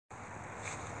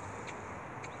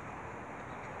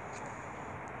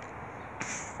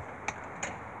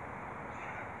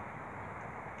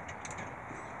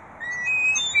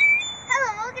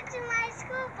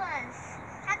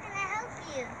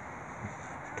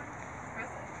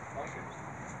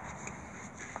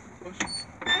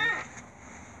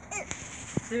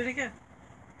do it again.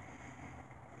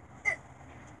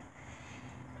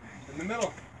 In the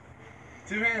middle.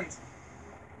 2 hands.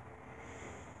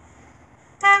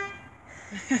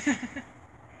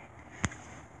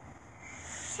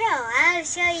 So I'll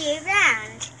show you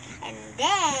around, and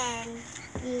then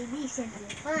you do something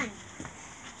fun.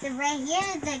 So right here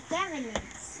is the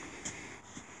cabinets.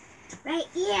 Right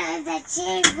here is the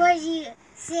chair where you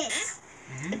sit.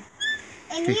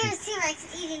 And here's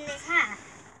T-Rex eating his hat.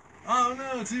 Oh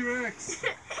no, T-Rex!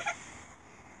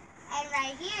 And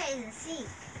right here is a sink.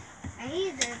 Right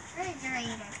here is the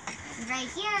refrigerator. And right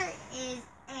here is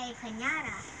a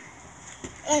pinata.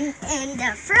 And in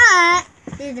the front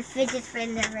is the fidget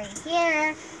spinner right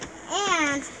here.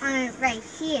 And on right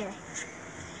here.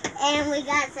 And we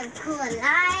got some cool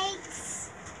lights.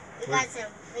 We got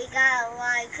a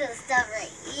lot of cool stuff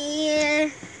right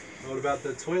here. What about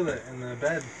the toilet and the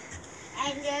bed?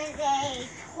 And there's a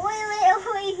toilet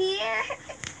over here.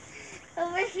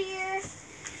 Over here.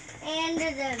 And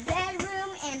there's a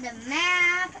bedroom and a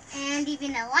map and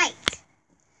even a light.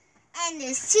 And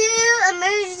there's 2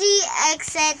 emergency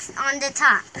exits on the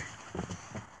top.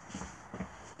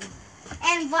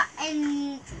 And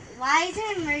why is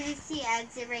there an emergency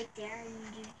exit right there?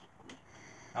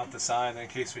 Out the side in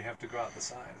case we have to go out the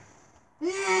side.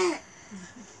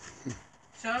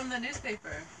 Show them the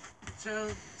newspaper.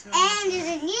 Show and there's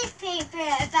a newspaper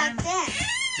about them.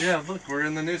 Yeah, look, we're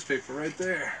in the newspaper right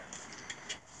there.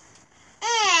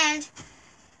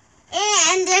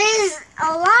 And there's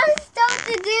a lot of stuff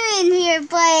to do in here,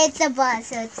 but it's a bus,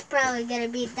 so it's probably going to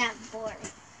be that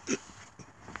boring.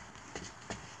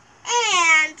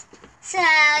 And so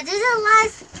there's a lot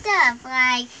of stuff,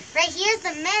 like right here's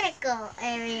the medical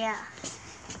area.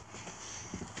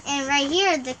 And right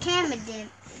here is the cabinets.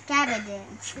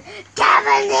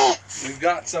 We've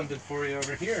got something for you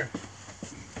over here.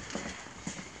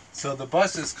 So the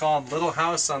bus is called Little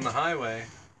House on the Highway.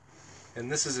 And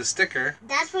this is a sticker.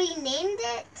 That's what you named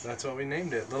it? That's what we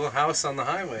named it. Little House on the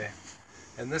Highway.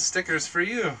 And this sticker's for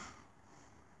you.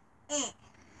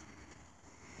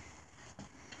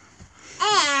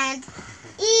 And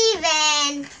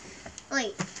even...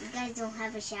 Wait, you guys don't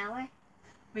have a shower?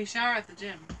 We shower at the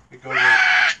gym. We go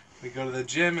to the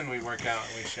gym and we work out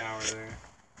and we shower there.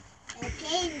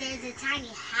 Okay, and there's a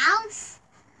tiny house.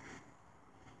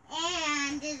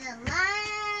 And there's a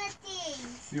lot of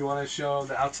things. You want to show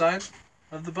the outside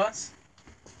of the bus?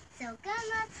 So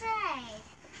come outside.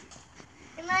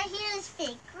 And right here is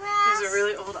fake grass. There's a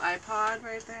really old iPod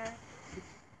right there.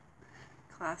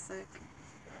 Classic.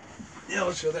 Yeah,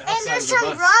 we'll show the outside and there's of the some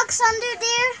bus. rocks under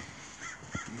there.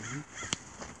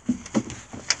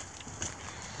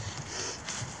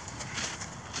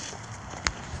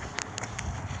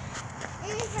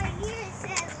 And right here it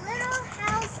says Little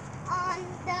House on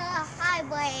the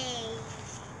Highway.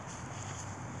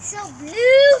 So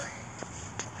blue.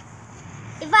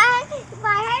 If I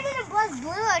had it was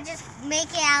blue, I'd just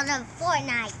make it out of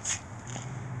Fortnite.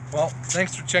 Well,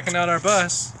 thanks for checking out our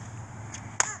bus.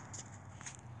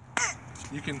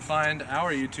 You can find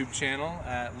our YouTube channel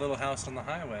at Little House on the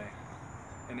Highway,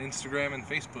 and Instagram and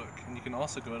Facebook. And you can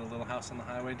also go to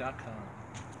littlehouseonthehighway.com.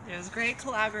 It was great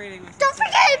collaborating with you. Don't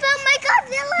forget about my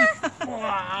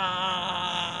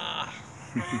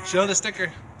Godzilla! Show the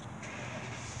sticker.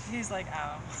 He's like,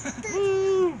 ow.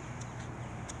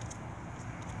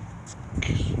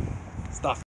 Stop.